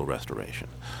coastal restoration,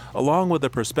 along with the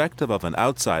perspective of an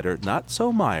outsider not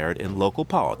so mired in local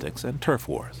politics and turf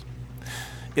wars.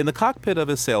 In the cockpit of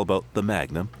his sailboat, the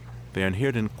Magnum, Van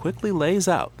Heerden quickly lays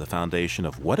out the foundation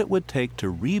of what it would take to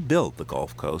rebuild the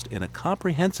Gulf Coast in a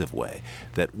comprehensive way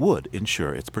that would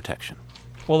ensure its protection.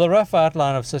 Well, the rough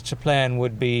outline of such a plan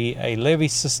would be a levee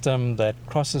system that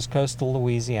crosses coastal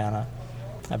Louisiana,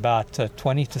 about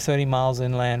 20 to 30 miles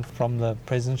inland from the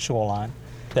present shoreline.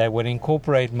 That would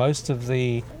incorporate most of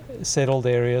the settled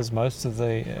areas, most of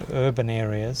the urban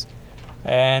areas,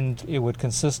 and it would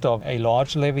consist of a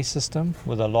large levee system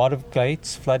with a lot of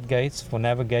gates, floodgates for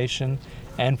navigation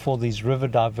and for these river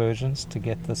diversions to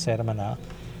get the sediment out.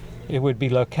 It would be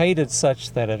located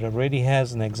such that it already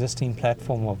has an existing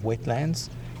platform of wetlands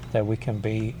that we can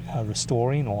be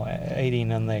restoring or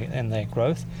aiding in their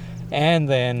growth, and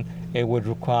then it would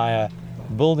require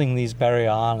building these barrier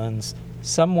islands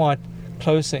somewhat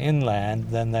closer inland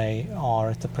than they are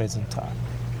at the present time.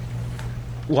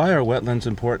 Why are wetlands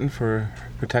important for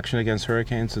protection against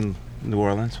hurricanes in New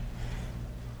Orleans?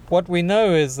 What we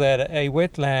know is that a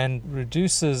wetland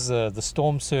reduces the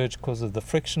storm surge because of the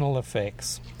frictional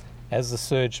effects as the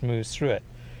surge moves through it.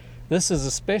 This is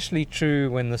especially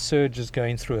true when the surge is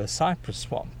going through a cypress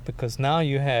swamp, because now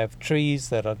you have trees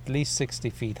that are at least 60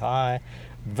 feet high,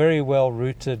 very well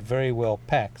rooted, very well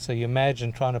packed. So you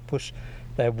imagine trying to push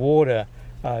that water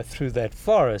through that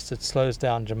forest, it slows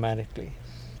down dramatically.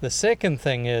 The second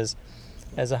thing is,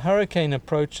 as a hurricane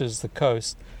approaches the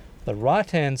coast, the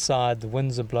right-hand side the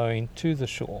winds are blowing to the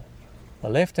shore. The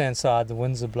left-hand side the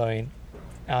winds are blowing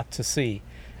out to sea.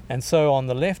 And so on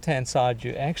the left-hand side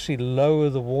you actually lower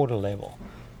the water level.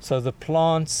 So the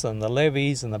plants and the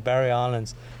levees and the barrier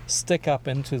islands stick up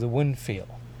into the wind field.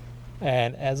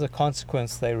 And as a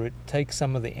consequence they take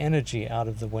some of the energy out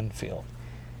of the wind field.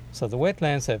 So the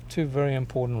wetlands have two very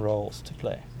important roles to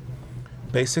play.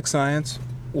 Basic science.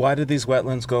 Why did these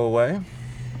wetlands go away?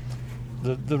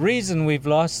 The reason we've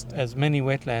lost as many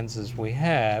wetlands as we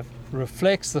have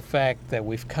reflects the fact that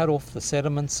we've cut off the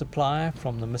sediment supply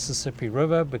from the Mississippi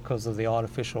River because of the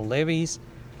artificial levees.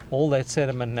 All that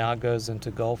sediment now goes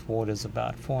into Gulf waters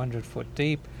about 400 foot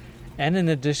deep. And in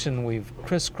addition, we've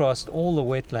crisscrossed all the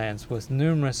wetlands with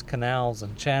numerous canals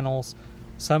and channels,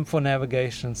 some for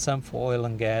navigation, some for oil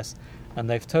and gas, and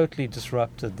they've totally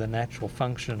disrupted the natural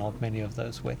function of many of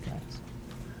those wetlands.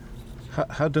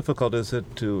 How difficult is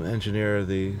it to engineer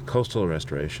the coastal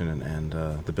restoration and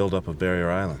the buildup of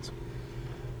barrier islands?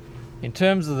 In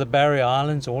terms of the barrier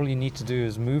islands, all you need to do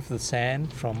is move the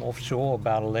sand from offshore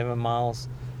about 11 miles,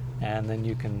 and then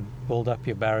you can build up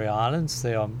your barrier islands.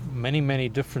 There are many, many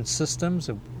different systems.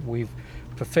 We've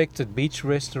perfected beach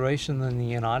restoration in the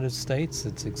United States.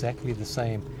 It's exactly the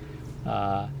same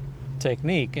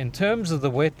technique. In terms of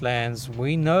the wetlands,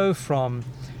 we know from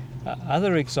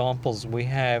other examples we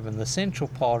have in the central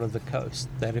part of the coast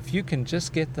that if you can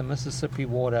just get the Mississippi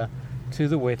water to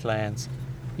the wetlands,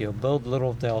 you'll build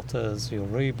little deltas, you'll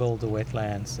rebuild the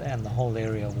wetlands, and the whole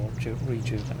area will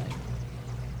rejuvenate.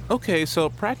 Okay, so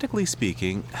practically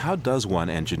speaking, how does one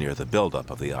engineer the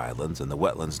buildup of the islands and the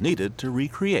wetlands needed to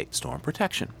recreate storm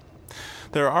protection?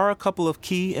 There are a couple of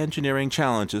key engineering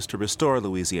challenges to restore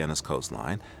Louisiana's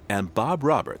coastline, and Bob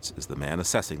Roberts is the man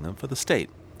assessing them for the state.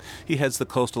 He heads the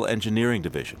Coastal Engineering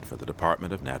Division for the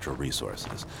Department of Natural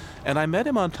Resources. And I met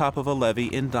him on top of a levee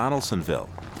in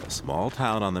Donaldsonville, a small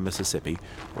town on the Mississippi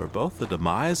where both the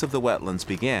demise of the wetlands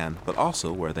began, but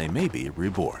also where they may be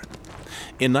reborn.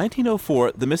 In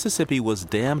 1904, the Mississippi was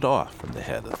dammed off from the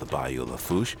head of the Bayou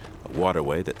Lafourche, a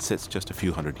waterway that sits just a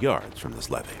few hundred yards from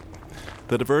this levee.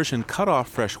 The diversion cut off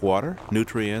fresh water,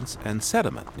 nutrients, and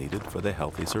sediment needed for the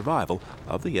healthy survival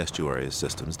of the estuary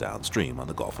systems downstream on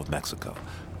the Gulf of Mexico,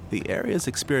 the areas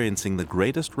experiencing the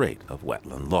greatest rate of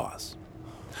wetland loss.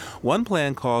 One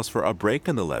plan calls for a break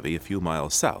in the levee a few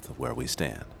miles south of where we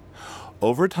stand.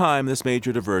 Over time, this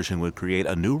major diversion would create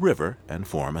a new river and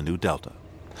form a new delta.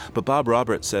 But Bob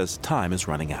Roberts says time is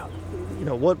running out. You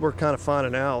know, what we're kind of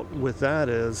finding out with that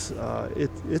is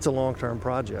it's a long-term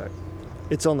project.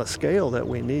 It's on the scale that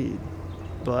we need,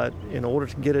 but in order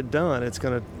to get it done,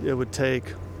 it would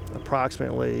take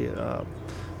approximately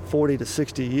 40 to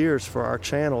 60 years for our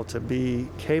channel to be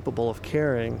capable of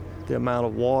carrying the amount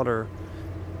of water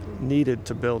needed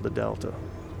to build the delta,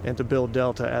 and to build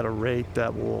delta at a rate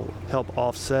that will help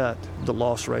offset the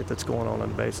loss rate that's going on in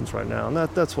the basins right now. And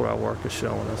that's what our work is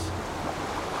showing us.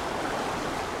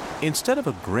 Instead of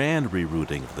a grand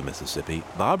rerouting of the Mississippi,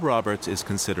 Bob Roberts is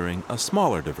considering a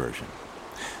smaller diversion.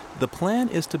 The plan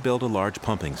is to build a large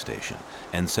pumping station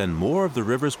and send more of the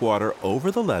river's water over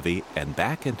the levee and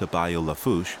back into Bayou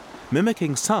Lafourche,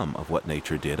 mimicking some of what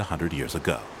nature did 100 years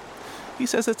ago. He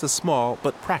says it's a small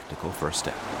but practical first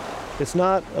step. It's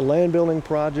not a land building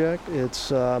project.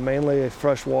 It's mainly a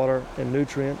freshwater and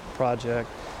nutrient project.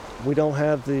 We don't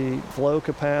have the flow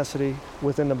capacity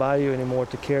within the bayou anymore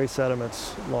to carry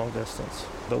sediments long distance,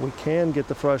 but we can get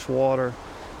the fresh water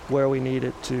where we need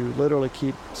it to literally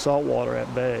keep salt water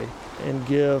at bay and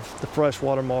give the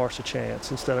freshwater marsh a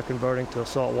chance instead of converting to a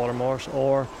saltwater marsh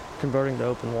or converting to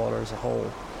open water as a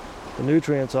whole. The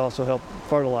nutrients also help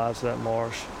fertilize that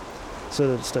marsh so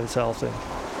that it stays healthy.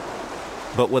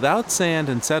 But without sand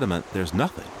and sediment, there's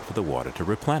nothing for the water to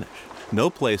replenish. No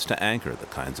place to anchor the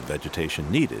kinds of vegetation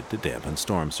needed to dampen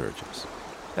storm surges.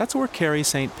 That's where Carrie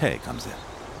St. Pei comes in.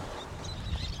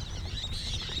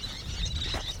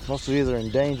 Most of these are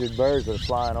endangered birds that are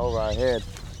flying over our head.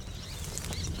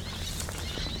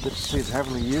 Good to see it's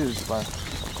heavily used by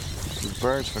these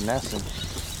birds for nesting.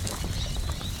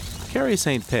 Carrie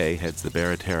St. Pei heads the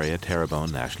Barataria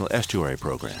Terrebonne National Estuary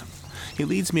Program. He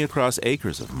leads me across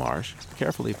acres of marsh,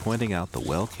 carefully pointing out the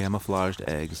well-camouflaged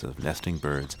eggs of nesting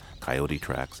birds, coyote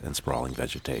tracks, and sprawling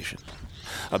vegetation.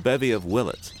 A bevy of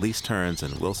willets, least terns,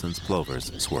 and Wilson's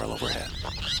plovers swirl overhead.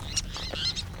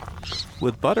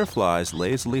 With butterflies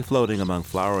lazily floating among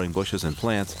flowering bushes and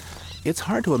plants, it's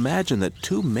hard to imagine that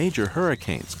two major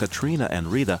hurricanes, Katrina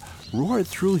and Rita, roared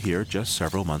through here just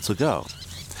several months ago.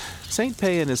 St.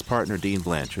 Pei and his partner Dean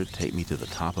Blanchard take me to the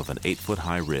top of an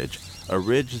 8-foot-high ridge, a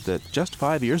ridge that just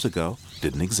 5 years ago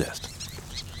didn't exist.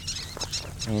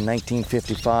 In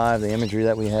 1955, the imagery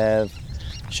that we have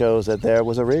shows that there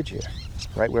was a ridge here,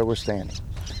 right where we're standing.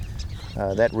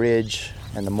 That ridge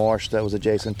and the marsh that was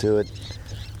adjacent to it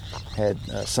had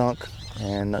sunk,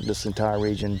 and this entire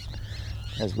region,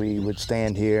 as we would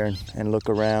stand here and look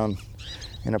around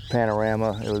in a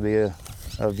panorama, it would be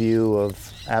a view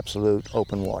of absolute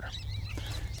open water.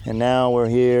 And now we're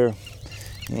here,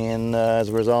 and as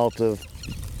a result of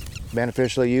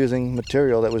beneficially using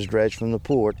material that was dredged from the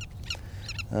port,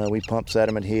 we pump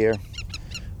sediment here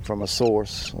from a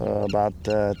source about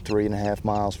 3.5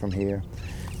 miles from here,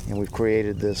 and we've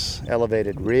created this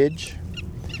elevated ridge.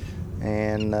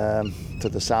 And to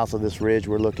the south of this ridge,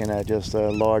 we're looking at just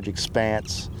a large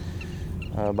expanse,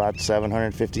 about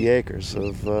 750 acres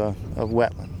of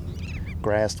wetland,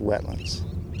 grassed wetlands.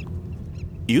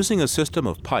 Using a system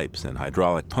of pipes and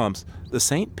hydraulic pumps, the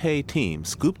St. Pei team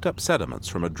scooped up sediments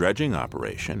from a dredging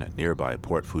operation at nearby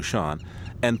Port Fouchon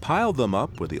and piled them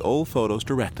up where the old photos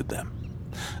directed them.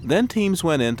 Then teams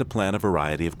went in to plant a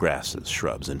variety of grasses,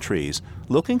 shrubs, and trees,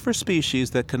 looking for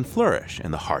species that can flourish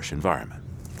in the harsh environment.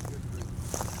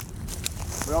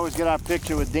 We always get our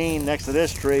picture with Dean next to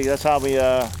this tree. That's how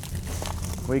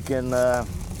we can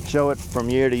show it from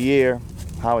year to year,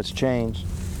 how it's changed.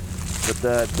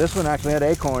 But this one actually had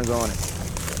acorns on it.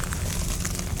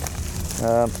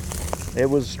 It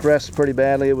was stressed pretty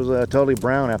badly. It was totally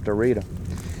brown after Rita.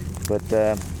 But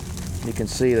you can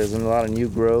see there's a lot of new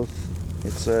growth.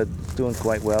 It's doing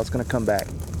quite well. It's going to come back.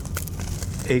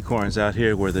 Acorns out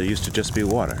here where there used to just be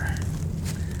water.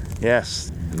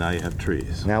 Yes. And now you have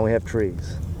trees. Now we have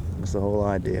trees. That's the whole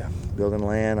idea. Building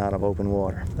land out of open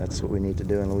water. That's what we need to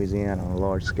do in Louisiana on a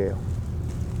large scale.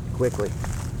 Quickly.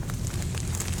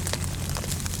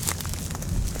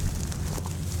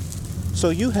 So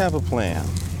you have a plan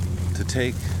to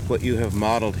take what you have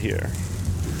modeled here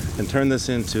and turn this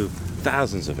into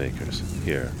thousands of acres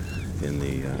here in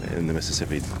the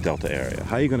Mississippi Delta area.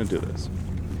 How are you going to do this?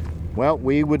 Well,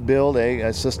 we would build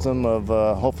a system of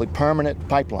hopefully permanent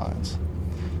pipelines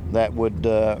that would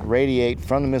radiate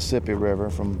from the Mississippi River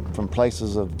from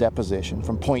places of deposition,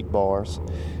 from point bars.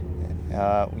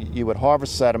 You would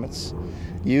harvest sediments,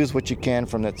 use what you can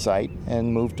from that site,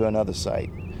 and move to another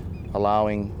site,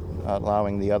 allowing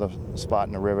the other spot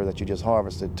in the river that you just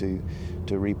harvested to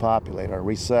repopulate or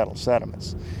resettle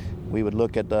sediments. We would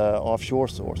look at offshore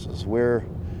sources.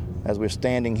 As we're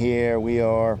standing here, we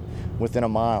are within a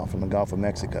mile from the Gulf of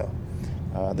Mexico.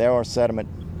 There are sediment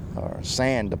or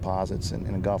sand deposits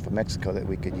in the Gulf of Mexico that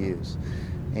we could use.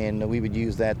 And we would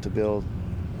use that to build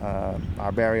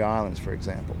our barrier islands, for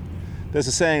example. There's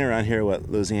a saying around here what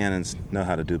Louisianans know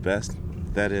how to do best.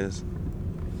 That is?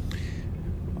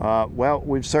 Well,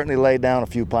 we've certainly laid down a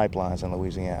few pipelines in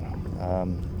Louisiana.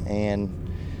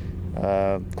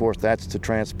 Of course, that's to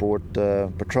transport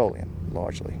petroleum,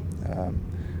 largely.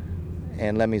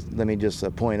 And let me just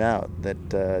point out that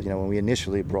when we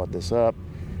initially brought this up,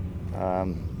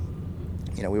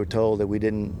 we were told that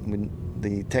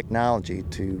the technology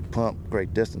to pump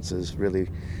great distances really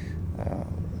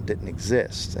didn't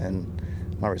exist. And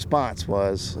my response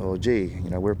was,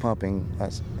 we're pumping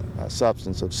a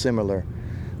substance of similar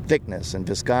thickness and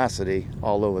viscosity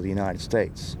all over the United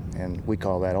States, and we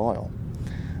call that oil.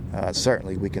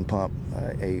 Certainly we can pump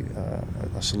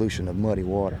a solution of muddy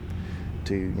water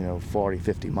to 40,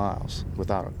 50 miles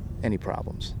without any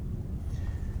problems.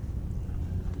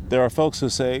 There are folks who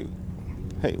say,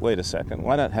 hey, wait a second,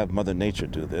 why not have Mother Nature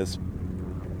do this,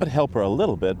 but help her a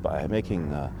little bit by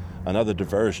making another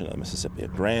diversion of the Mississippi, a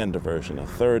grand diversion, a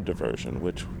third diversion,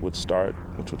 which would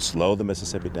slow the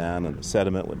Mississippi down, and the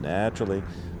sediment would naturally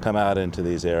come out into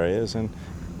these areas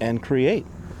and create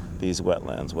these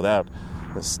wetlands without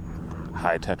this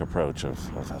high-tech approach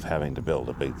of having to build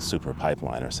a big super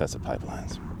pipeline or sets of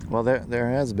pipelines. Well, there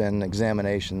has been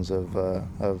examinations of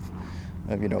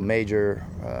major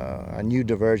a new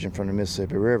diversion from the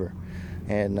Mississippi River,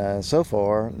 and so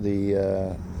far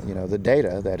the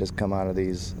data that has come out of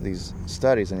these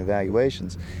studies and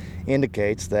evaluations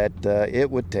indicates that it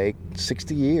would take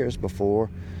 60 years before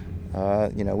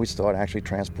we start actually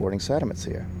transporting sediments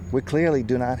here. We clearly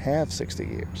do not have 60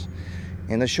 years.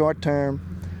 In the short term,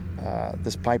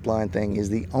 this pipeline thing is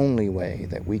the only way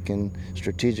that we can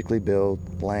strategically build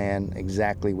land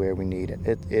exactly where we need it.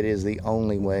 It is the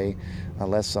only way,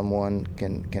 unless someone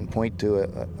can point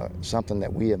to something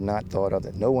that we have not thought of,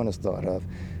 that no one has thought of.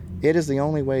 It is the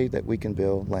only way that we can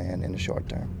build land in the short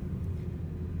term.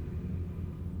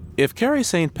 If Kerry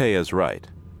St. Pé is right,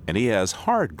 and he has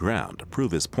hard ground to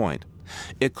prove his point,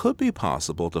 it could be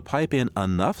possible to pipe in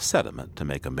enough sediment to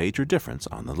make a major difference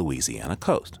on the Louisiana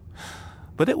coast.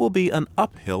 But it will be an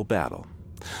uphill battle.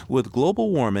 With global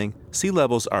warming, sea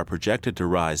levels are projected to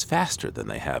rise faster than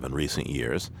they have in recent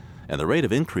years, and the rate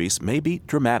of increase may be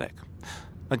dramatic.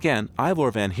 Again, Ivor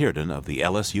Van Heerden of the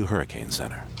LSU Hurricane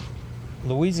Center.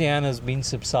 Louisiana's been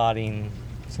subsiding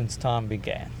since time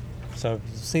began. So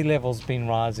sea level's been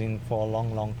rising for a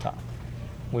long, long time.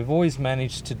 We've always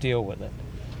managed to deal with it.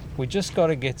 We just got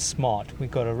to get smart.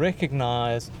 We've got to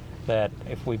recognize that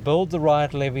if we build the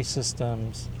right levee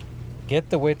systems, get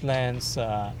the wetlands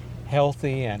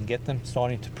healthy and get them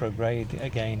starting to prograde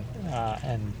again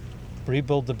and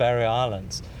rebuild the barrier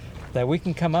islands, that we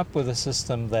can come up with a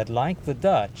system that, like the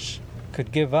Dutch,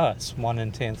 could give us 1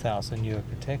 in 10,000 year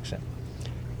protection.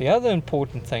 The other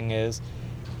important thing is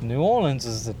New Orleans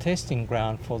is the testing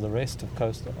ground for the rest of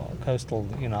coastal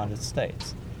United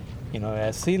States.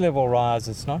 As sea level rises,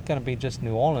 it's not going to be just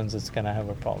New Orleans that's going to have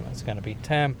a problem. It's going to be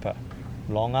Tampa,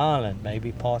 Long Island,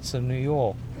 maybe parts of New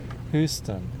York,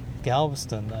 Houston,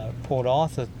 Galveston, Port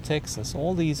Arthur, Texas,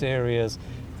 all these areas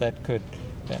that could,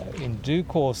 in due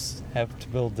course, have to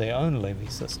build their own levee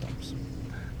systems.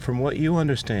 From what you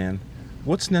understand,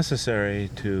 what's necessary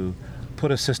to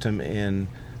put a system in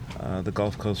the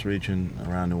Gulf Coast region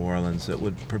around New Orleans that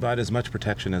would provide as much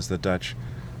protection as the Dutch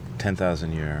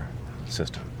 10,000-year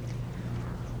system?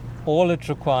 All it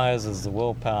requires is the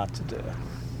willpower to do it.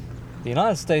 The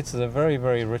United States is a very,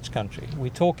 very rich country. We're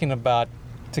talking about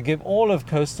to give all of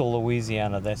coastal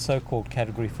Louisiana that so-called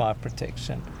Category 5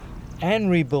 protection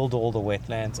and rebuild all the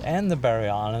wetlands and the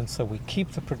barrier islands so we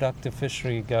keep the productive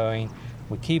fishery going,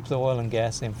 we keep the oil and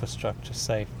gas infrastructure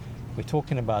safe. We're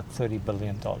talking about $30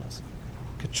 billion.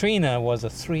 Katrina was a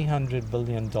 $300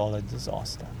 billion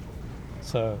disaster.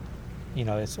 So,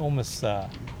 it's almost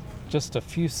just a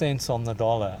few cents on the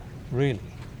dollar, really,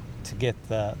 to get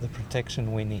the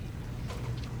protection we need.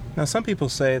 Now, some people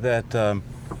say that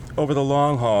over the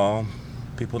long haul,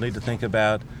 people need to think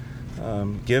about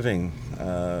giving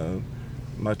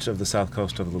much of the south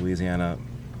coast of Louisiana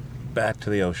back to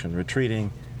the ocean,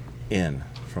 retreating in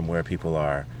from where people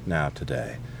are now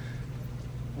today.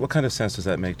 What kind of sense does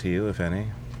that make to you, if any?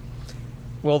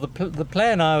 Well, the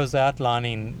plan I was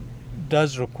outlining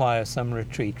does require some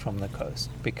retreat from the coast,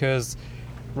 because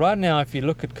right now, if you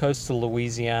look at coastal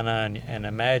Louisiana and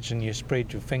imagine you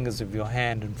spread your fingers of your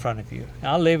hand in front of you,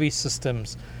 our levee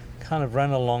systems kind of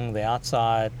run along the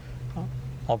outside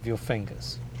of your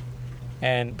fingers.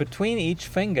 And between each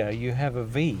finger, you have a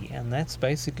V, and that's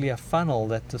basically a funnel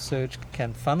that the surge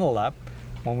can funnel up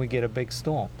when we get a big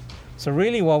storm. So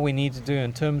really what we need to do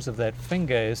in terms of that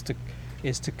finger is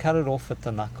to cut it off at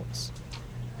the knuckles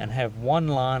and have one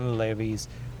line of levees.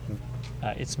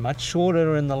 It's much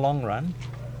shorter in the long run,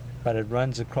 but it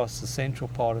runs across the central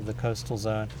part of the coastal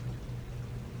zone.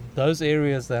 Those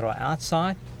areas that are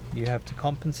outside, you have to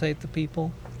compensate the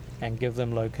people and give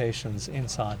them locations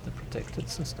inside the protected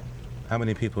system. How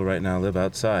many people right now live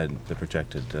outside the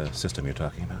protected system you're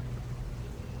talking about?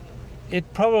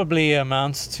 It probably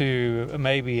amounts to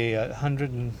maybe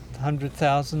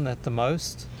 100,000 at the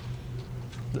most.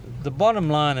 The bottom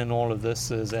line in all of this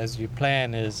is, as you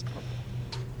plan, is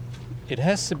it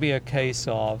has to be a case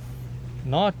of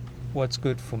not what's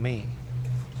good for me,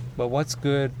 but what's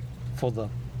good for the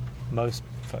most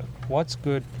folk. What's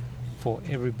good for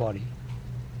everybody.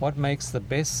 What makes the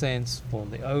best sense for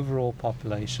the overall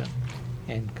population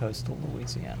in coastal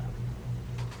Louisiana.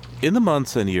 In the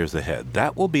months and years ahead,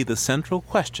 that will be the central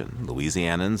question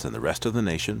Louisianans and the rest of the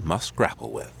nation must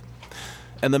grapple with.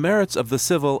 And the merits of the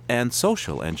civil and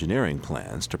social engineering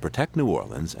plans to protect New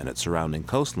Orleans and its surrounding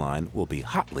coastline will be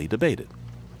hotly debated.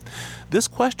 This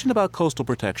question about coastal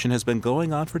protection has been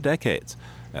going on for decades,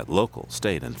 at local,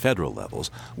 state, and federal levels,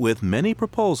 with many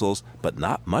proposals but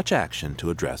not much action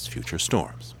to address future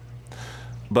storms.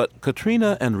 But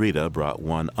Katrina and Rita brought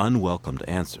one unwelcomed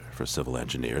answer for civil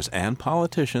engineers and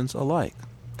politicians alike.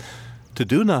 To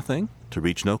do nothing, to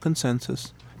reach no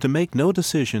consensus, to make no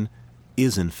decision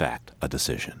is in fact a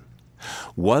decision.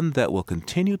 One that will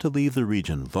continue to leave the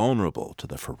region vulnerable to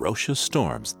the ferocious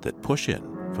storms that push in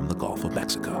from the Gulf of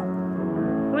Mexico.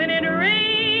 When it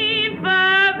rained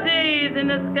 5 days and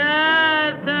the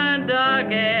skies turned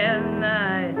dark as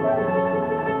night.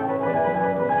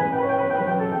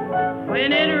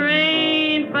 When it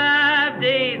rained 5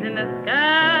 days and the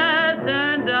skies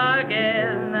turned dark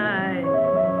as night.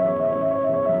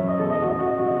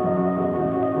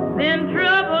 Then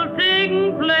trouble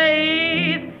taking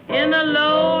place in the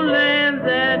lowlands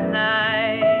at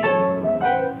night.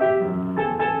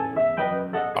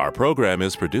 Our program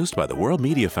is produced by the World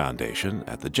Media Foundation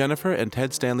at the Jennifer and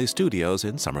Ted Stanley Studios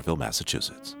in Somerville,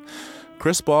 Massachusetts.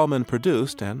 Chris Ballman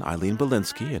produced, and Eileen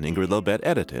Belinsky and Ingrid Lobet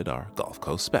edited our Gulf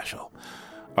Coast special.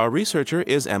 Our researcher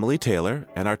is Emily Taylor,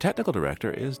 and our technical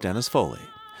director is Dennis Foley.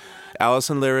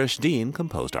 Allison Lirish-Dean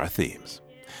composed our themes.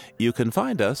 You can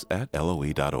find us at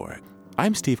LOE.org.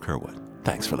 I'm Steve Curwood.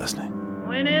 Thanks for listening.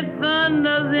 When it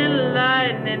thunders and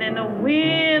lightning and the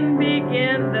wind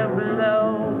begins to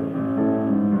blow,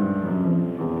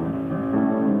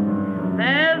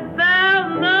 there's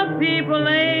thousands of people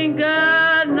ain't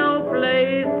got no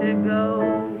place to go.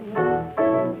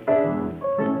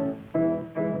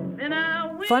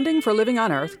 Funding for Living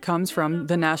on Earth comes from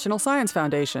the National Science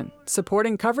Foundation,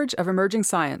 supporting coverage of emerging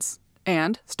science,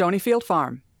 and Stonyfield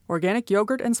Farm, organic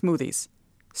yogurt and smoothies.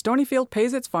 Stonyfield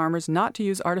pays its farmers not to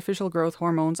use artificial growth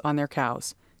hormones on their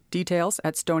cows. Details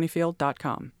at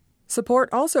stonyfield.com. Support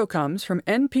also comes from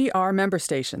NPR member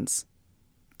stations,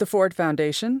 the Ford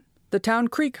Foundation, the Town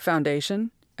Creek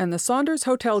Foundation, and the Saunders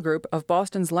Hotel Group of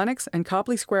Boston's Lenox and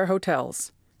Copley Square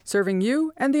hotels, serving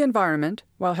you and the environment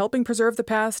while helping preserve the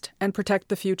past and protect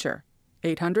the future.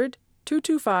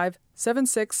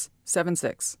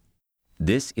 800-225-7676.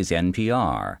 This is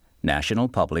NPR, National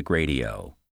Public Radio.